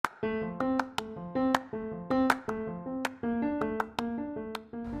Hey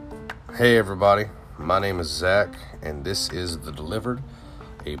everybody, my name is Zach, and this is The Delivered,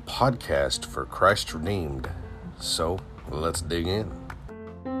 a podcast for Christ Redeemed. So, let's dig in.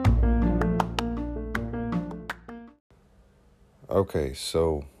 Okay,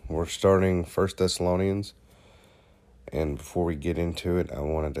 so we're starting 1 Thessalonians, and before we get into it, I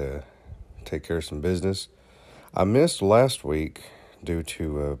wanted to take care of some business. I missed last week due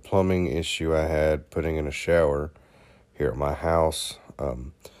to a plumbing issue I had putting in a shower here at my house.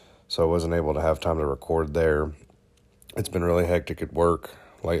 So I wasn't able to have time to record there. It's been really hectic at work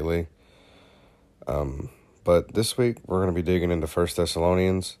lately. But this week, we're going to be digging into 1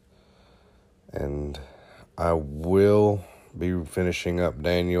 Thessalonians. And I will be finishing up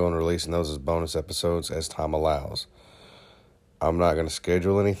Daniel and releasing those as bonus episodes as time allows. I'm not going to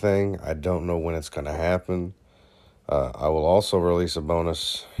schedule anything. I don't know when it's going to happen. I will also release a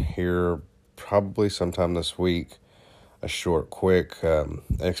bonus here probably sometime this week. A short, quick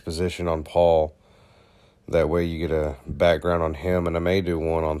exposition on Paul. That way you get a background on him, and I may do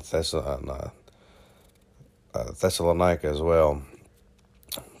one on Thessalonica as well.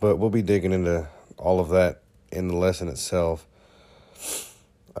 But we'll be digging into all of that in the lesson itself.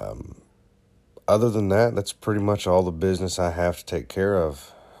 Other than that, that's pretty much all the business I have to take care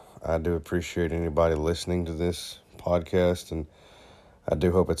of. I do appreciate anybody listening to this podcast, and I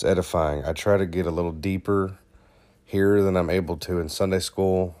do hope it's edifying. I try to get a little deeper here than I'm able to in Sunday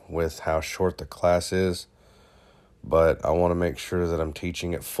school with how short the class is, but I want to make sure that I'm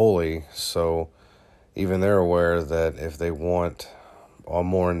teaching it fully, so even they're aware that if they want a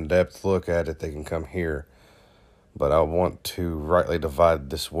more in-depth look at it, they can come here. But I want to rightly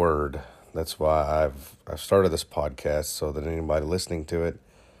divide this word. That's why I've started this podcast, so that anybody listening to it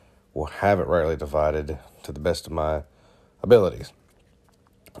will have it rightly divided to the best of my abilities.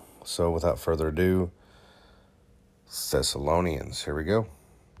 So without further ado, Thessalonians, here we go.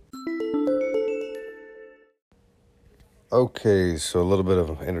 Okay, so a little bit of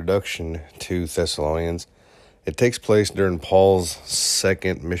an introduction to Thessalonians. It takes place during Paul's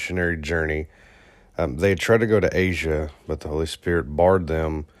second missionary journey. They had tried to go to Asia, but the Holy Spirit barred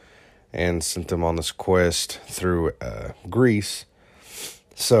them and sent them on this quest through Greece.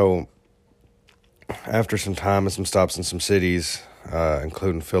 So, after some time and some stops in some cities,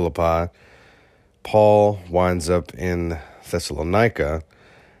 including Philippi, Paul winds up in Thessalonica,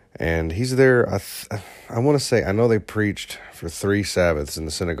 and he's there. I want to say, I know they preached for 3 Sabbaths in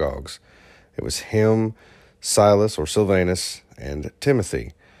the synagogues. It was him, Silas or Silvanus, and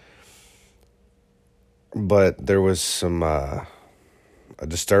Timothy. But there was some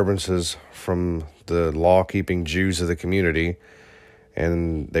disturbances from the law-keeping Jews of the community,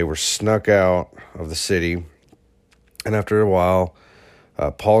 and they were snuck out of the city. And after a while,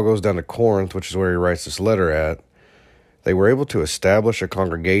 Paul goes down to Corinth, which is where he writes this letter at. They were able to establish a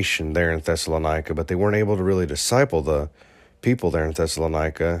congregation there in Thessalonica, but they weren't able to really disciple the people there in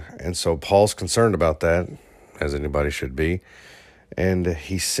Thessalonica. And so Paul's concerned about that, as anybody should be. And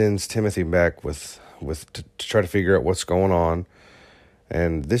he sends Timothy back to try to figure out what's going on.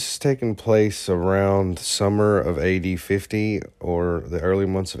 And this is taking place around summer of AD 50 or the early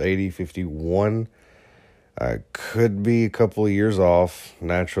months of AD 51. Could be a couple of years off,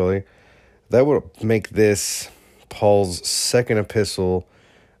 naturally. That would make this Paul's second epistle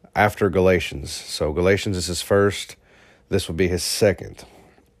after Galatians. So Galatians is his first. This would be his second.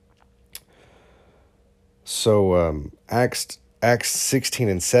 So Acts 16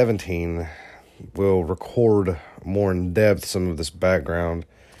 and 17 will record more in depth some of this background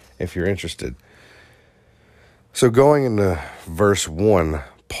if you're interested. So going into verse 1,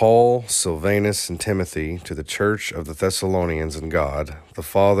 Paul, Silvanus, and Timothy, to the church of the Thessalonians and God, the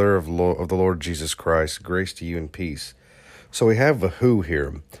Father of the Lord Jesus Christ, grace to you and peace. So we have the who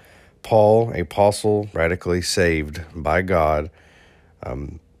here. Paul, apostle, radically saved by God,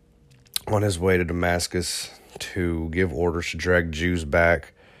 on his way to Damascus to give orders to drag Jews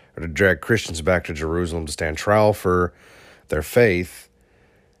back, or to drag Christians back to Jerusalem to stand trial for their faith.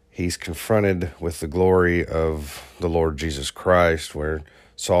 He's confronted with the glory of the Lord Jesus Christ, where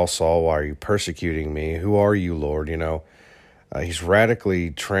Saul, Saul, why are you persecuting me? Who are you, Lord? He's radically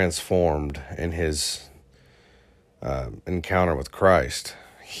transformed in his encounter with Christ.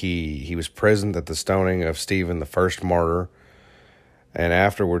 He was present at the stoning of Stephen, the first martyr, and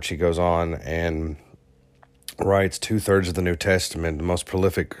afterwards he goes on and writes 2/3 of the New Testament, the most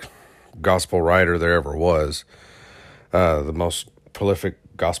prolific gospel writer there ever was, the most prolific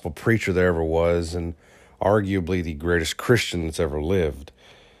gospel preacher there ever was, and arguably the greatest Christian that's ever lived.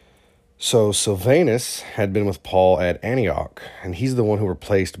 So Silvanus had been with Paul at Antioch, and he's the one who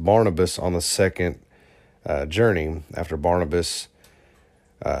replaced Barnabas on the second journey after Barnabas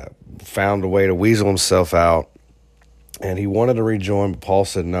found a way to weasel himself out, and he wanted to rejoin, but Paul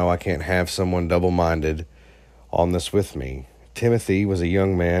said, no, I can't have someone double-minded on this with me. Timothy was a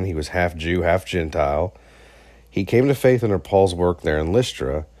young man. He was half Jew, half Gentile. He came to faith under Paul's work there in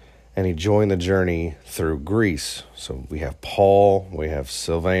Lystra, and he joined the journey through Greece. So we have Paul, we have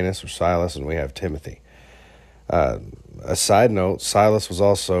Silvanus or Silas, and we have Timothy. A side note, Silas was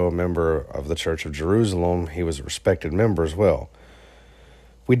also a member of the Church of Jerusalem. He was a respected member as well.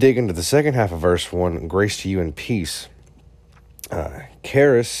 We dig into the second half of verse 1, grace to you and peace.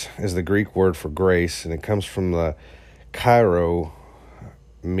 Charis is the Greek word for grace, and it comes from the Cairo,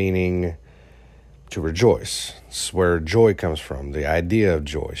 meaning to rejoice. It's where joy comes from, the idea of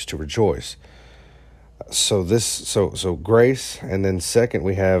joy, to rejoice. So grace, and then second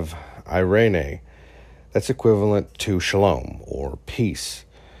we have irene. That's equivalent to shalom or peace.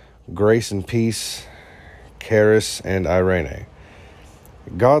 Grace and peace, charis and irene.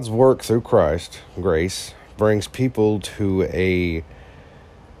 God's work through Christ, grace, brings people to a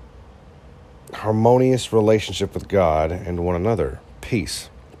harmonious relationship with God and one another, peace.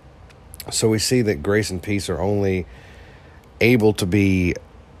 So we see that grace and peace are only able to be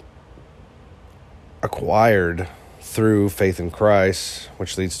acquired through faith in Christ,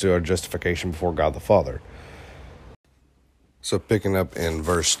 which leads to our justification before God the Father. So picking up in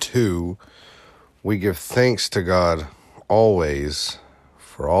verse 2, we give thanks to God always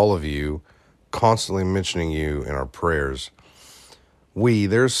for all of you, constantly mentioning you in our prayers.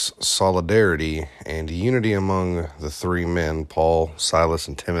 There's solidarity and unity among the three men, Paul, Silas,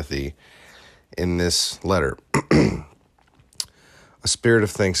 and Timothy, in this letter. A spirit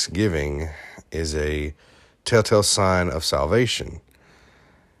of thanksgiving is a telltale sign of salvation,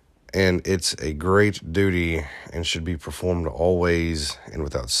 and it's a great duty and should be performed always and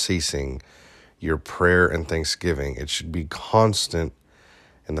without ceasing. Your prayer and thanksgiving, it should be constant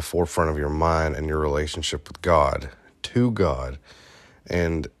in the forefront of your mind and your relationship with God, to God.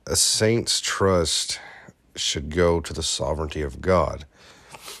 And a saint's trust should go to the sovereignty of God.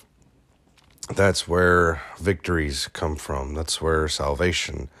 That's where victories come from. That's where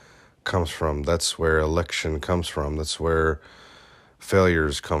salvation comes from. That's where election comes from. That's where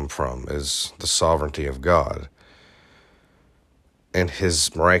failures come from, is the sovereignty of God. And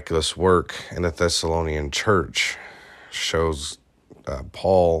his miraculous work in the Thessalonian church shows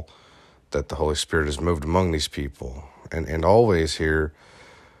Paul that the Holy Spirit has moved among these people. And always here,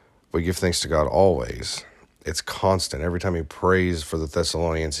 we give thanks to God always. It's constant. Every time he prays for the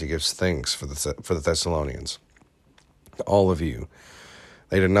Thessalonians, he gives thanks for the Thessalonians. All of you.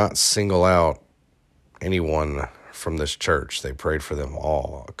 They did not single out anyone from this church. They prayed for them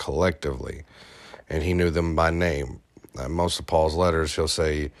all collectively, and he knew them by name. Most of Paul's letters, he'll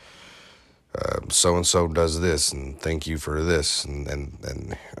say, so-and-so does this, and thank you for this,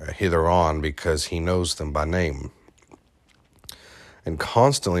 and hither on, because he knows them by name. And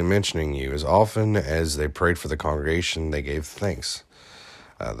constantly mentioning you, as often as they prayed for the congregation, they gave thanks.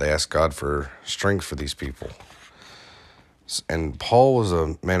 They asked God for strength for these people. And Paul was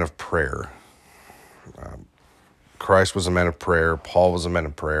a man of prayer. Christ was a man of prayer. Paul was a man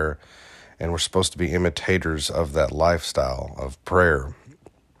of prayer. And we're supposed to be imitators of that lifestyle of prayer.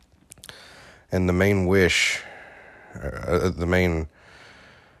 And the main wish, the main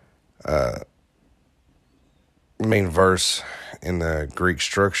verse in the Greek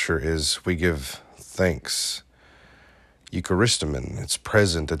structure is we give thanks. Eucharistomen, it's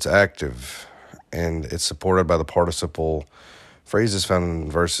present, it's active, and it's supported by the participle phrases found in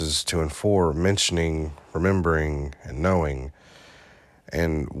verses 2 and 4, mentioning, remembering, and knowing.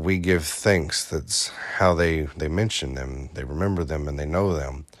 And we give thanks. That's how they mention them. They remember them and they know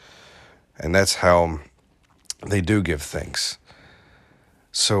them. And that's how they do give thanks.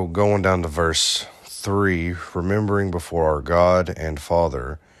 So going down to verse 3, remembering before our God and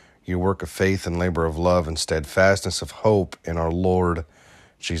Father your work of faith and labor of love and steadfastness of hope in our Lord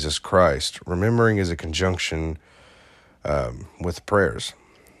Jesus Christ. Remembering is a conjunction with prayers.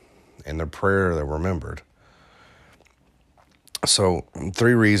 In the prayer they're remembered. So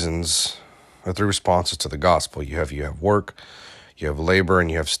 3 reasons, or 3 responses to the gospel. You have work, you have labor,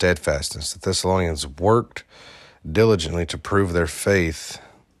 and you have steadfastness. The Thessalonians worked diligently to prove their faith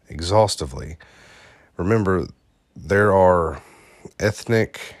exhaustively. Remember, there are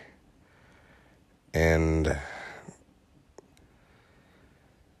ethnic and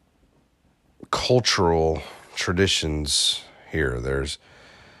cultural traditions here. There's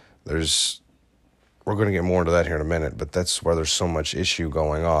we're going to get more into that here in a minute, but that's where there's so much issue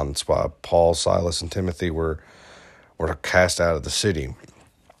going on. That's why Paul, Silas, and Timothy were cast out of the city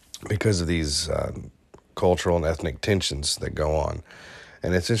because of these cultural and ethnic tensions that go on.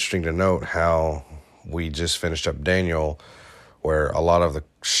 And it's interesting to note how we just finished up Daniel, where a lot of the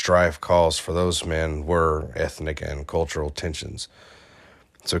strife calls for those men were ethnic and cultural tensions.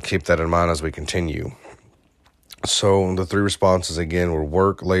 So keep that in mind as we continue. So the three responses again were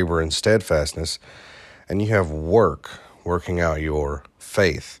work, labor, and steadfastness. And you have work, working out your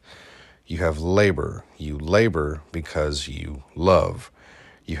faith. You have labor. You labor because you love.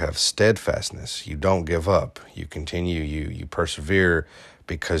 You have steadfastness. You don't give up. You continue. You persevere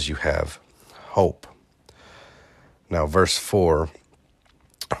because you have hope. Now, verse 4,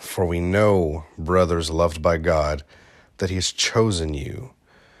 for we know, brothers loved by God, that he has chosen you.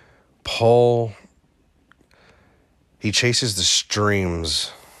 Paul, he chases the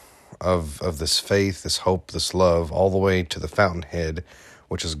streams of this faith, this hope, this love, all the way to the fountainhead,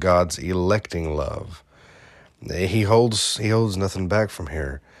 which is God's electing love. He holds nothing back from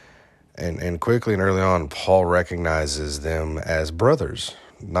here. And quickly and early on, Paul recognizes them as brothers,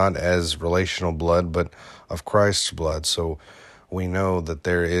 not as relational blood, but of Christ's blood. So we know that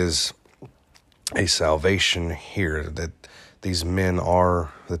there is a salvation here, that these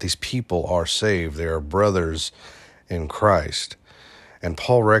people are saved. They are brothers in Christ. And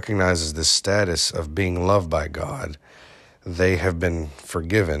Paul recognizes the status of being loved by God. They have been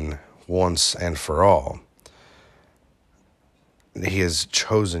forgiven once and for all. He has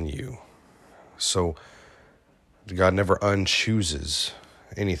chosen you. So God never unchooses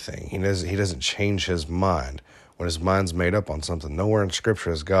anything. He doesn't change his mind. When his mind's made up on something, nowhere in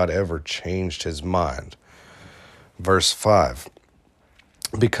Scripture has God ever changed his mind. Verse 5,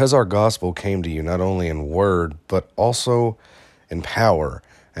 because our gospel came to you not only in word, but also in power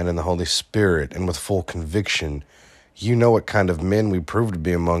and in the Holy Spirit and with full conviction, you know what kind of men we proved to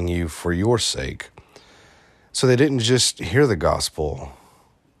be among you for your sake. So they didn't just hear the gospel,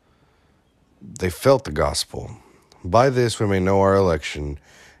 they felt the gospel. By this we may know our election,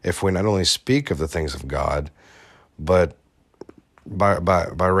 if we not only speak of the things of God, but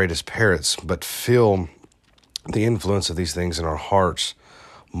by rate as parrots, but feel the influence of these things in our hearts,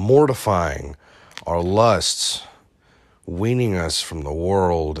 mortifying our lusts, weaning us from the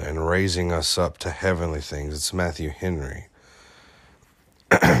world and raising us up to heavenly things. It's Matthew Henry.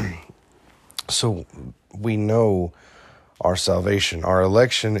 So we know our salvation. Our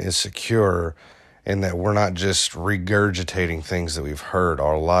election is secure in that we're not just regurgitating things that we've heard.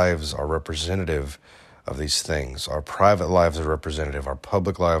 Our lives are representative of these things. Our private lives are representative. Our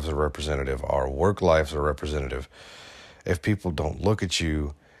public lives are representative. Our work lives are representative. If people don't look at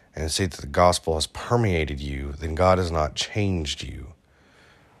you and see that the gospel has permeated you, then God has not changed you.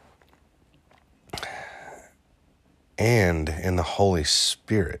 And in the Holy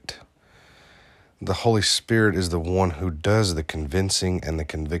Spirit. The Holy Spirit is the one who does the convincing and the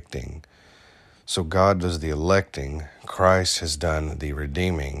convicting. So God does the electing, Christ has done the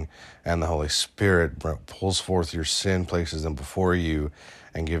redeeming, and the Holy Spirit pulls forth your sin, places them before you,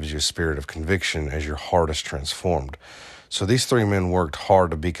 and gives you a spirit of conviction as your heart is transformed. So these three men worked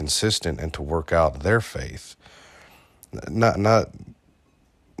hard to be consistent and to work out their faith. Not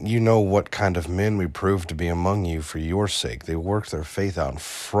you know what kind of men we proved to be among you for your sake. They worked their faith out in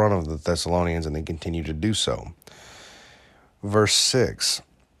front of the Thessalonians, and they continue to do so. Verse 6,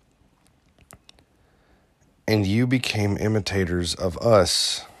 and you became imitators of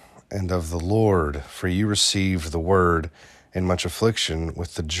us and of the Lord, for you received the word in much affliction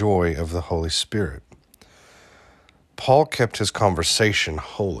with the joy of the Holy Spirit. Paul kept his conversation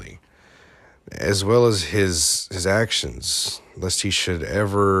holy, as well as his actions, lest he should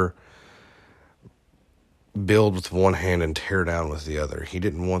ever build with one hand and tear down with the other. He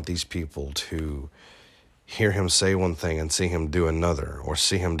didn't want these people to hear him say one thing and see him do another, or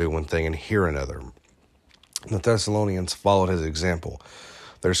see him do one thing and hear another. The Thessalonians followed his example.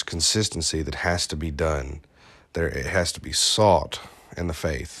 There's consistency that has to be done. It has to be sought in the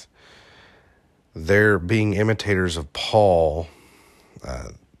faith. Their being imitators of Paul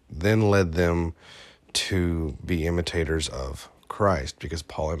then led them to be imitators of Christ, because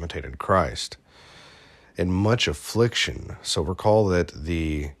Paul imitated Christ. In much affliction, so recall that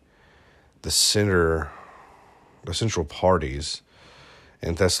the central parties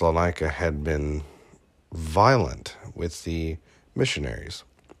in Thessalonica had been violent with the missionaries.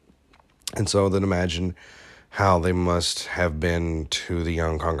 And so then imagine how they must have been to the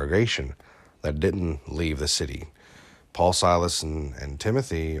young congregation that didn't leave the city. Paul, Silas, and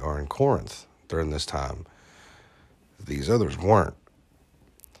Timothy are in Corinth during this time. These others weren't.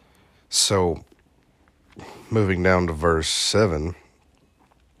 So moving down to verse 7,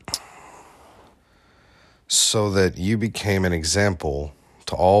 so that you became an example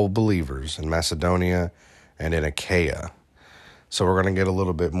to all believers in Macedonia and in Achaia. So we're going to get a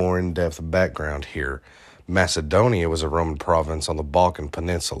little bit more in-depth background here. Macedonia was a Roman province on the Balkan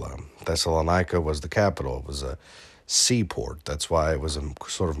Peninsula. Thessalonica was the capital. It was a seaport. That's why it was a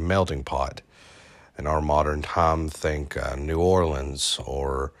sort of melting pot. In our modern time, think New Orleans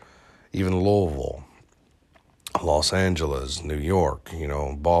or even Louisville, Los Angeles, New York,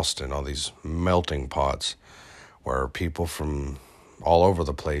 Boston, all these melting pots where people from all over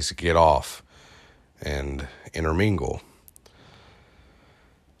the place get off and intermingle.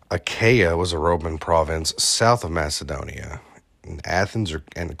 Achaia was a Roman province south of Macedonia. And Athens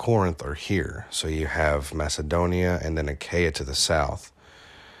and Corinth are here. So you have Macedonia and then Achaia to the south.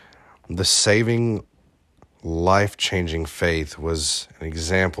 The saving, life-changing faith was an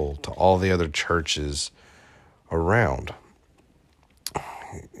example to all the other churches around.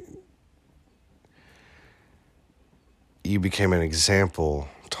 You became an example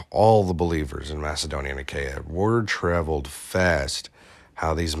to all the believers in Macedonia and Achaia. Word traveled fast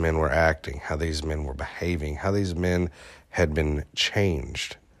how these men were acting, how these men were behaving, how these men had been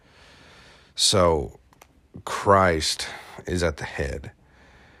changed. So Christ is at the head.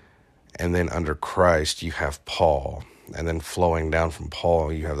 And then under Christ, you have Paul. And then flowing down from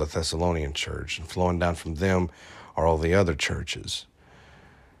Paul, you have the Thessalonian church. And flowing down from them are all the other churches.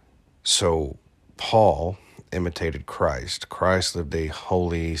 So Paul imitated Christ. Christ lived a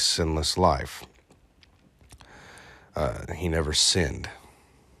holy, sinless life. He never sinned.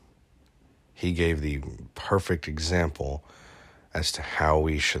 He gave the perfect example as to how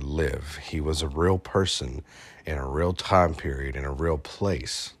we should live. He was a real person in a real time period, in a real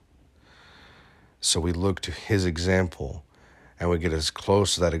place. So we look to his example, and we get as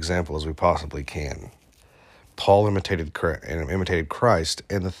close to that example as we possibly can. Paul imitated Christ,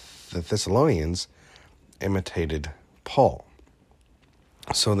 and the Thessalonians imitated Paul.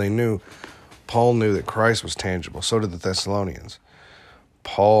 So Paul knew that Christ was tangible. So did the Thessalonians.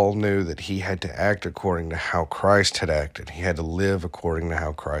 Paul knew that he had to act according to how Christ had acted. He had to live according to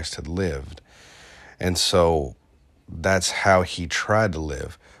how Christ had lived. And so that's how he tried to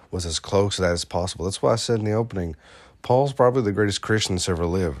live, was as close to that as possible. That's why I said in the opening, Paul's probably the greatest Christian that's ever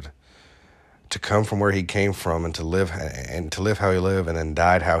lived. To come from where he came from and to live how he lived and then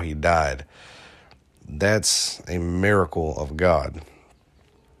died how he died. That's a miracle of God.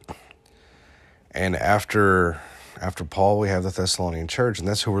 And after Paul, we have the Thessalonian church, and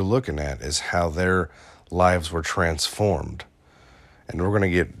that's who we're looking at, is how their lives were transformed. And we're going to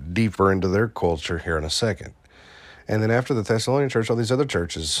get deeper into their culture here in a second. And then after the Thessalonian church, all these other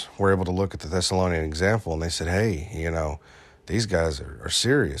churches were able to look at the Thessalonian example, and they said, hey, these guys are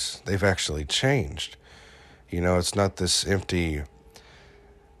serious. They've actually changed. It's not this empty.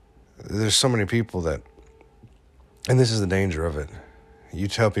 There's so many people that, and this is the danger of it. You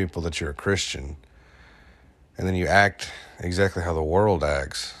tell people that you're a Christian, and then you act exactly how the world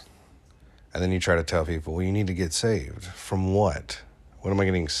acts. And then you try to tell people, well, you need to get saved. From what? What am I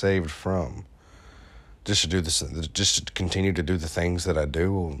getting saved from? Just to do this, just to continue to do the things that I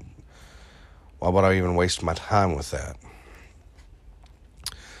do? Why would I even waste my time with that?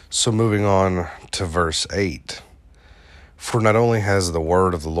 So moving on to verse 8. For not only has the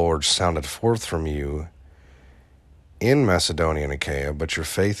word of the Lord sounded forth from you in Macedonia and Achaia, but your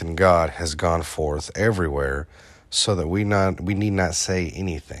faith in God has gone forth everywhere, so that we need not say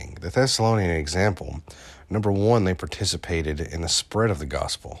anything. The Thessalonian example, number one, they participated in the spread of the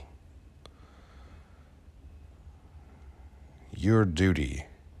gospel. Your duty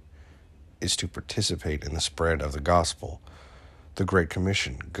is to participate in the spread of the gospel. The Great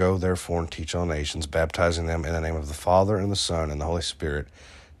Commission, go therefore and teach all nations, baptizing them in the name of the Father and the Son and the Holy Spirit,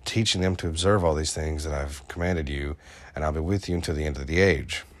 teaching them to observe all these things that I've commanded you, and I'll be with you until the end of the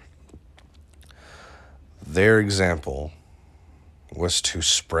age. Their example was to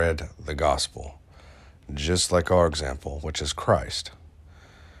spread the gospel, just like our example, which is Christ.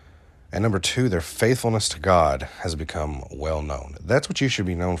 And number two, their faithfulness to God has become well known. That's what you should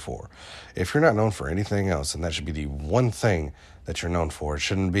be known for. If you're not known for anything else, then that should be the one thing that you're known for. It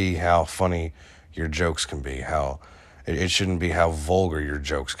shouldn't be how funny your jokes can be, it shouldn't be how vulgar your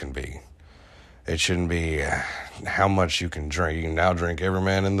jokes can be. It shouldn't be how much you can drink. You can now drink every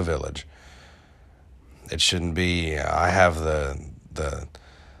man in the village. It shouldn't be I have the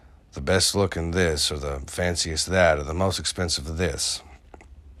best looking this or the fanciest that or the most expensive this.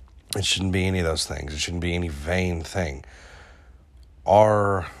 It shouldn't be any of those things. It shouldn't be any vain thing.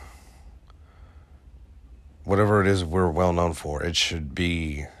 Whatever it is we're well known for, it should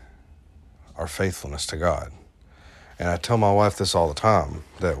be our faithfulness to God. And I tell my wife this all the time,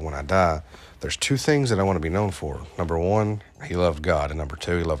 that when I die, there's two things that I want to be known for. Number one, he loved God, and number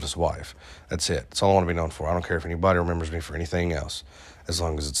two, he loved his wife. That's it. That's all I want to be known for. I don't care if anybody remembers me for anything else, as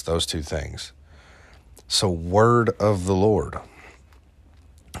long as it's those two things. So, word of the Lord.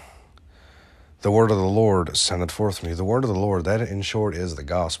 The word of the Lord sounded forth to me. The word of the Lord, that in short is the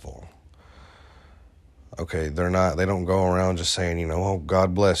gospel. Okay, they don't go around just saying, oh,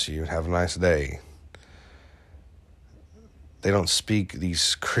 God bless you, have a nice day. They don't speak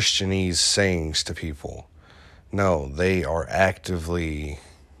these Christianese sayings to people. No, they are actively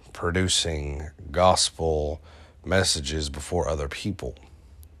producing gospel messages before other people.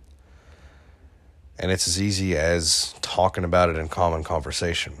 And it's as easy as talking about it in common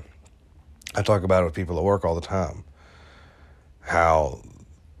conversation. I talk about it with people at work all the time. How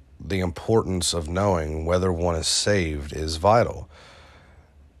the importance of knowing whether one is saved is vital.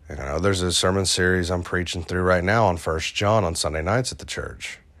 There's a sermon series I'm preaching through right now on 1 John on Sunday nights at the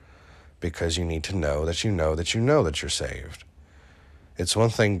church. Because you need to know that you know that you know that you're saved. It's one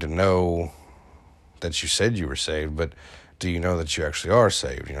thing to know that you said you were saved, but do you know that you actually are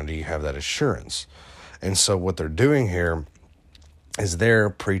saved? Do you have that assurance? And so what they're doing here is they're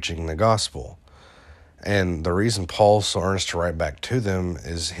preaching the gospel. And the reason Paul's so earnest to write back to them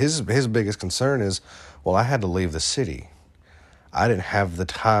is his biggest concern is, well, I had to leave the city. I didn't have the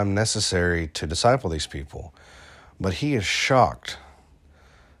time necessary to disciple these people. But he is shocked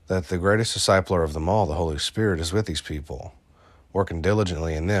that the greatest discipler of them all, the Holy Spirit, is with these people, working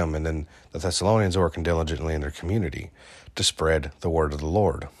diligently in them, and then the Thessalonians are working diligently in their community to spread the word of the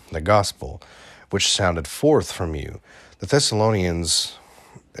Lord, the gospel, which sounded forth from you. The Thessalonians,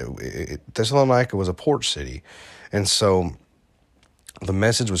 Thessalonica was a port city, and so the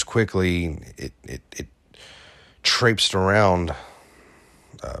message was quickly, it traipsed around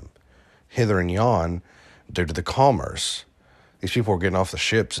hither and yon due to the commerce. These people were getting off the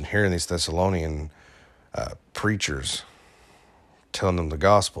ships and hearing these Thessalonian preachers telling them the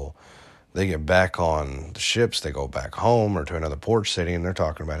gospel. They get back on the ships, they go back home or to another port city, and they're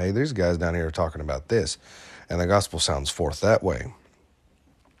talking about, hey, these guys down here are talking about this. And the gospel sounds forth that way.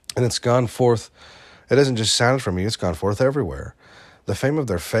 And it's gone forth, it doesn't just sound from you, it's gone forth everywhere. The fame of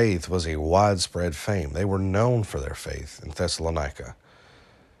their faith was a widespread fame. They were known for their faith in Thessalonica.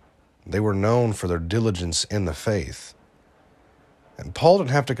 They were known for their diligence in the faith. And Paul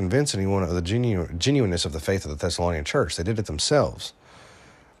didn't have to convince anyone of the genuineness of the faith of the Thessalonian church. They did it themselves.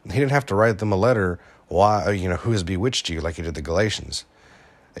 He didn't have to write them a letter, who has bewitched you, like he did the Galatians.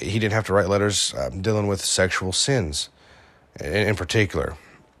 He didn't have to write letters dealing with sexual sins in particular.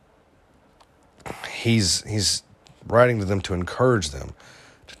 He's writing to them to encourage them,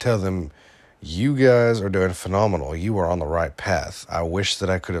 to tell them, you guys are doing phenomenal. You are on the right path. I wish that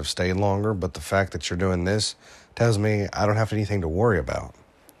I could have stayed longer, but the fact that you're doing this tells me I don't have anything to worry about.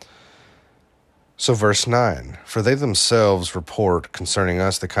 So verse 9, for they themselves report concerning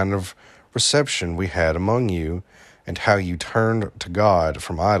us the kind of reception we had among you, and how you turned to God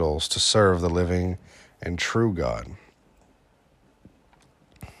from idols to serve the living and true God.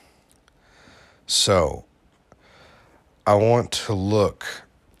 So, I want to look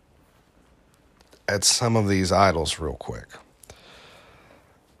at some of these idols real quick.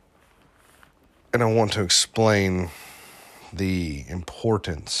 And I want to explain the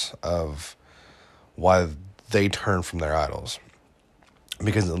importance of why they turn from their idols,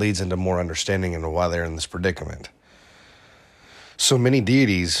 because it leads into more understanding into why they're in this predicament. So many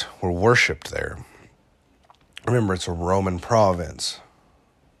deities were worshipped there. Remember, it's a Roman province.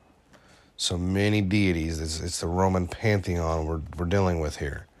 So many deities, it's the Roman pantheon we're dealing with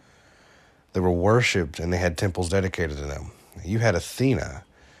here. They were worshipped and they had temples dedicated to them. You had Athena,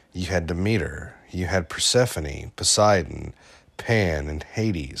 you had Demeter, you had Persephone, Poseidon, Pan, and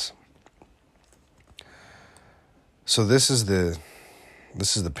Hades. So this is the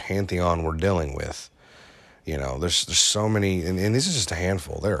pantheon we're dealing with. There's so many, and this is just a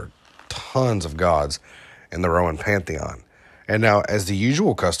handful. There are tons of gods in the Roman pantheon. And now, as the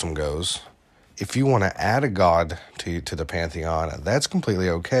usual custom goes, if you want to add a god to the pantheon, that's completely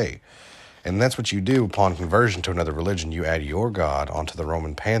okay. And that's what you do upon conversion to another religion. You add your god onto the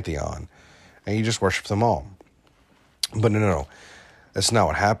Roman pantheon, and you just worship them all. But no, that's not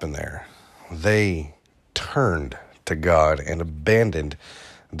what happened there. They turned to God and abandoned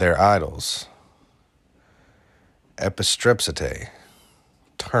their idols. Epistrepsite,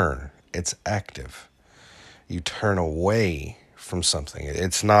 turn. It's active. You turn away from something.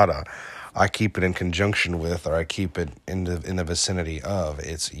 It's not I keep it in conjunction with, or I keep it in the vicinity of.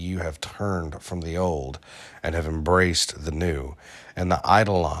 It's you have turned from the old and have embraced the new. And the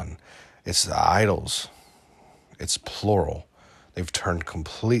eidolon, It's the idols. It's plural. They've turned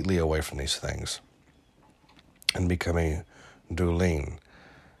completely away from these things and become a dulin,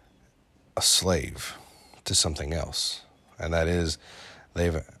 a slave to something else. And that is, they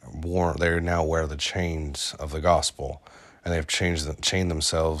now wear the chains of the gospel, and they've chained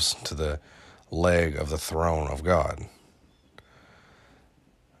themselves to the leg of the throne of God.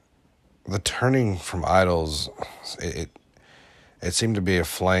 The turning from idols, it seemed to be a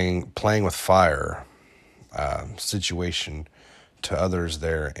playing with fire situation to others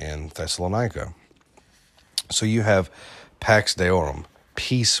there in Thessalonica. So you have Pax Deorum,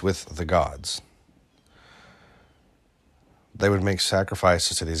 peace with the gods. They would make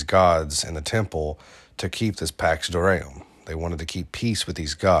sacrifices to these gods in the temple to keep this Pax Deorum. They wanted to keep peace with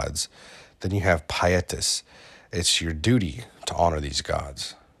these gods. Then you have Pietas. It's your duty to honor these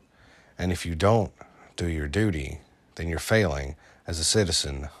gods. And if you don't do your duty, then you're failing as a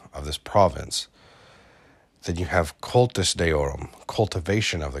citizen of this province. Then you have Cultus Deorum,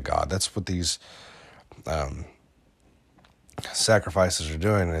 cultivation of the god. That's what these sacrifices are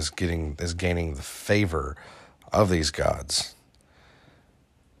doing, is gaining the favor of these gods.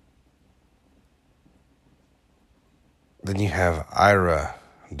 Then you have Ira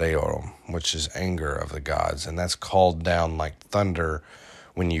Deorum, which is anger of the gods, and that's called down like thunder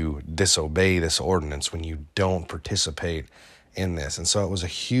when you disobey this ordinance, when you don't participate in this. And so it was a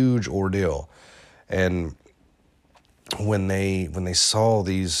huge ordeal. And when they saw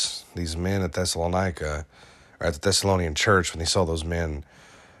these men at Thessalonica, or at the Thessalonian church, when they saw those men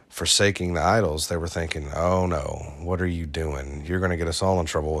forsaking the idols, they were thinking, oh no, what are you doing? You're going to get us all in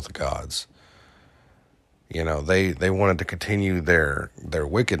trouble with the gods. You know, they wanted to continue their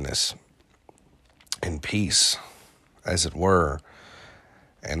wickedness in peace, as it were,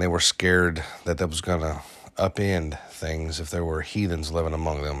 and they were scared that was going to upend things if there were heathens living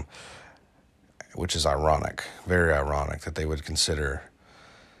among them, which is ironic, very ironic, that they would consider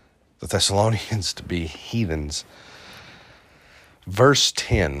the Thessalonians to be heathens. Verse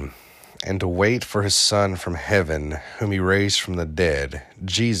 10, and to wait for his Son from heaven, whom he raised from the dead,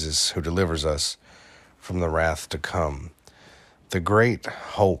 Jesus, who delivers us from the wrath to come. The great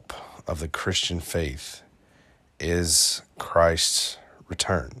hope of the Christian faith is Christ's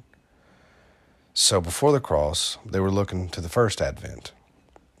return. So before the cross, they were looking to the first advent.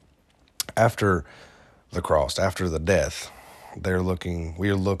 After the cross, after the death,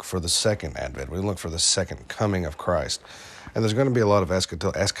 we look for the second advent. We look for the second coming of Christ. And there's going to be a lot of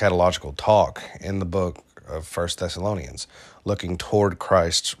eschatological talk in the book of 1 Thessalonians, looking toward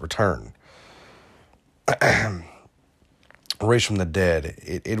Christ's return. Raised from the dead,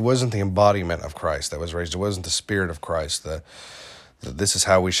 it wasn't the embodiment of Christ that was raised. It wasn't the Spirit of Christ, this is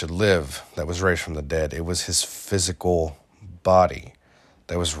how we should live, that was raised from the dead. It was his physical body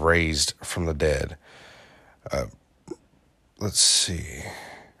that was raised from the dead. Let's see.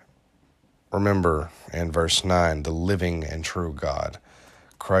 Remember in verse 9, the living and true God.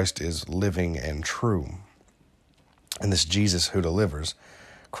 Christ is living and true. And this Jesus who delivers,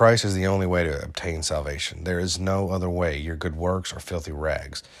 Christ is the only way to obtain salvation. There is no other way. Your good works are filthy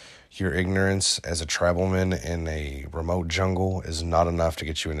rags. Your ignorance as a travelman in a remote jungle is not enough to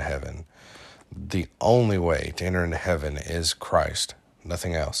get you into heaven. The only way to enter into heaven is Christ,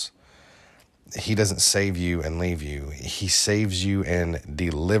 nothing else. He doesn't save you and leave you. He saves you and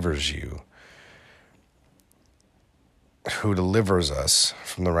delivers you, who delivers us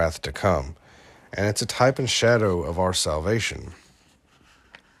from the wrath to come. And it's a type and shadow of our salvation,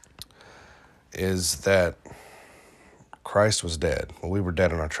 is that Christ was dead. Well, we were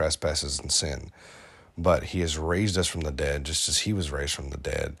dead in our trespasses and sin, but he has raised us from the dead just as he was raised from the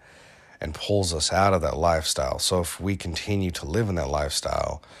dead, and pulls us out of that lifestyle. So if we continue to live in that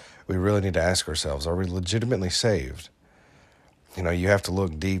lifestyle, we really need to ask ourselves, are we legitimately saved? You know, you have to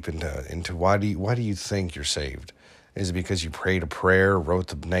look deep into why do you think you're saved? Is it because you prayed a prayer,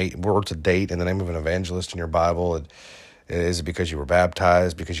 wrote a date in the name of an evangelist in your Bible? Is it because you were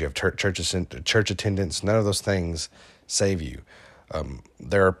baptized, because you have church attendance? None of those things save you.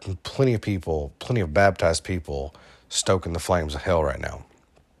 There are plenty of baptized people stoking the flames of hell right now.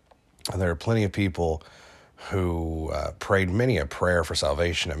 There are plenty of people who prayed many a prayer for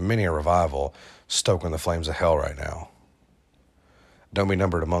salvation and many a revival, stoking the flames of hell right now. Don't be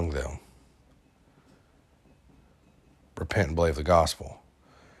numbered among them. Repent and believe the gospel.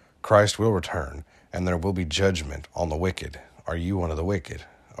 Christ will return, and there will be judgment on the wicked. Are you one of the wicked,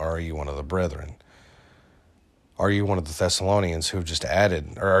 or are you one of the brethren? Are you one of the Thessalonians who've just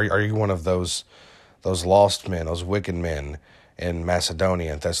added, or are you one of those lost men, those wicked men in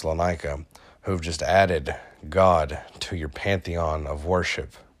Macedonia and Thessalonica who've just added God to your pantheon of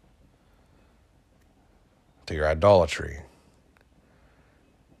worship? to your idolatry,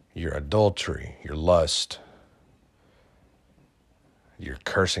 your adultery, your lust, your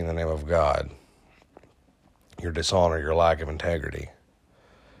cursing the name of God, your dishonor, your lack of integrity?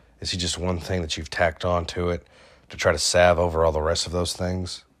 Is he just one thing that you've tacked on to it to try to salve over all the rest of those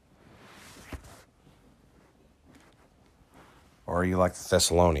things? Or are you like the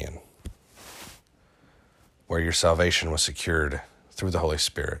Thessalonian, where your salvation was secured through the Holy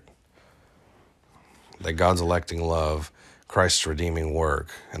Spirit? That God's electing love, Christ's redeeming work,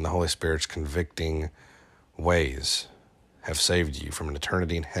 and the Holy Spirit's convicting ways have saved you from an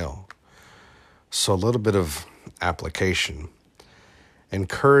eternity in hell. So a little bit of application.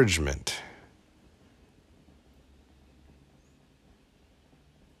 Encouragement.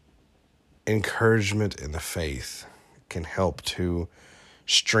 Encouragement in the faith can help to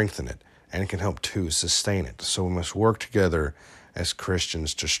strengthen it, and it can help to sustain it. So we must work together as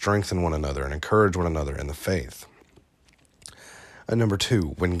Christians to strengthen one another and encourage one another in the faith. And number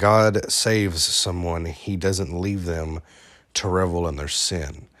 2, when God saves someone, he doesn't leave them to revel in their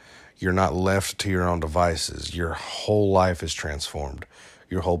sin. You're not left to your own devices. Your whole life is transformed.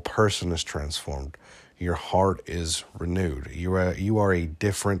 Your whole person is transformed. Your heart is renewed. You are a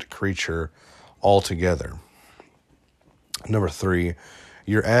different creature altogether. Number 3,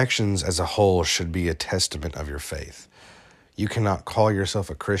 your actions as a whole should be a testament of your faith. You cannot call yourself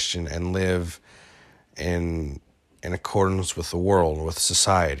a Christian and live in accordance with the world, with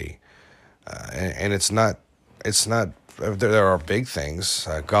society. And it's not, there are big things.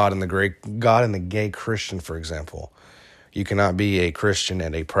 God and the gay Christian, for example. You cannot be a Christian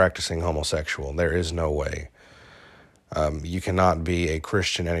and a practicing homosexual. There is no way. You cannot be a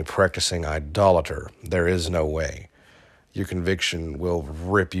Christian and a practicing idolater. There is no way. Your conviction will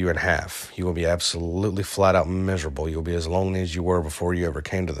rip you in half. You will be absolutely flat out miserable. You'll be as lonely as you were before you ever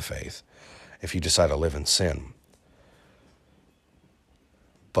came to the faith if you decide to live in sin.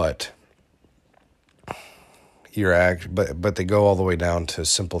 But but they go all the way down to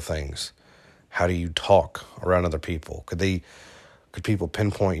simple things. How do you talk around other people? Could people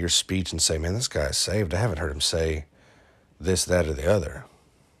pinpoint your speech and say, man, this guy's saved? I haven't heard him say this, that, or the other.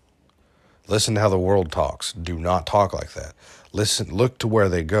 Listen to how the world talks. Do not talk like that. Look to where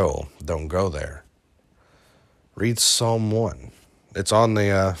they go. Don't go there. Read Psalm 1. It's on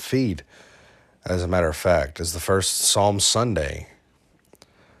the feed, as a matter of fact. It's the first Psalm Sunday.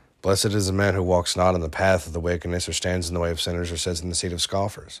 Blessed is the man who walks not in the path of the wickedness, or stands in the way of sinners, or sits in the seat of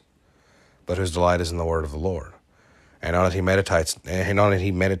scoffers, but whose delight is in the word of the Lord. And on it he meditates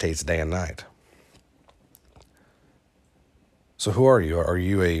day and night. So who are you? Are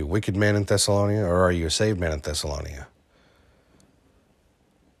you a wicked man in Thessalonia, or are you a saved man in Thessalonia?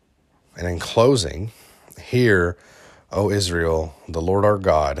 And in closing, hear, O Israel, the Lord our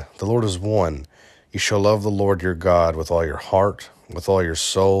God, the Lord is one. You shall love the Lord your God with all your heart, with all your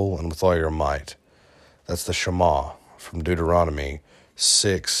soul, and with all your might. That's the Shema from Deuteronomy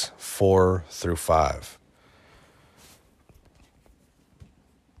 6:4-5.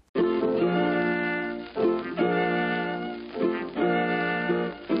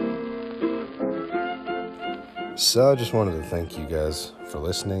 So I just wanted to thank you guys for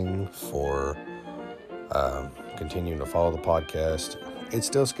listening, for continuing to follow the podcast. It's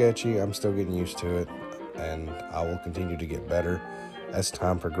still sketchy. I'm still getting used to it, and I will continue to get better as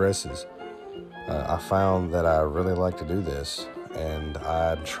time progresses. I found that I really like to do this, and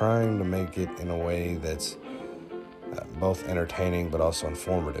I'm trying to make it in a way that's both entertaining but also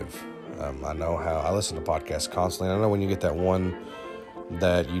informative. I know how I listen to podcasts constantly. I know when you get that one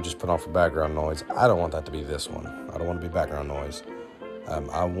that you just put on for background noise. I don't want that to be this one. I don't want to be background noise.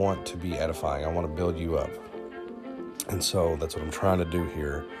 I want to be edifying. I want to build you up. And so that's what I'm trying to do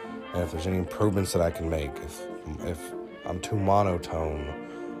here. And if there's any improvements that I can make, if I'm too monotone,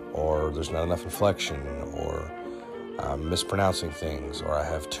 or there's not enough inflection, or I'm mispronouncing things, or I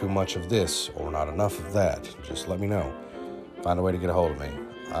have too much of this or not enough of that, just let me know. Find a way to get a hold of me.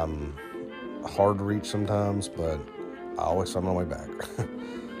 I'm hard to reach sometimes, but I always find my way back.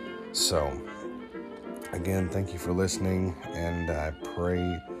 So, again, thank you for listening, and I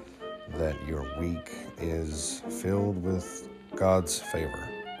pray that your week is filled with God's favor.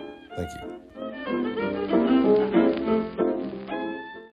 Thank you.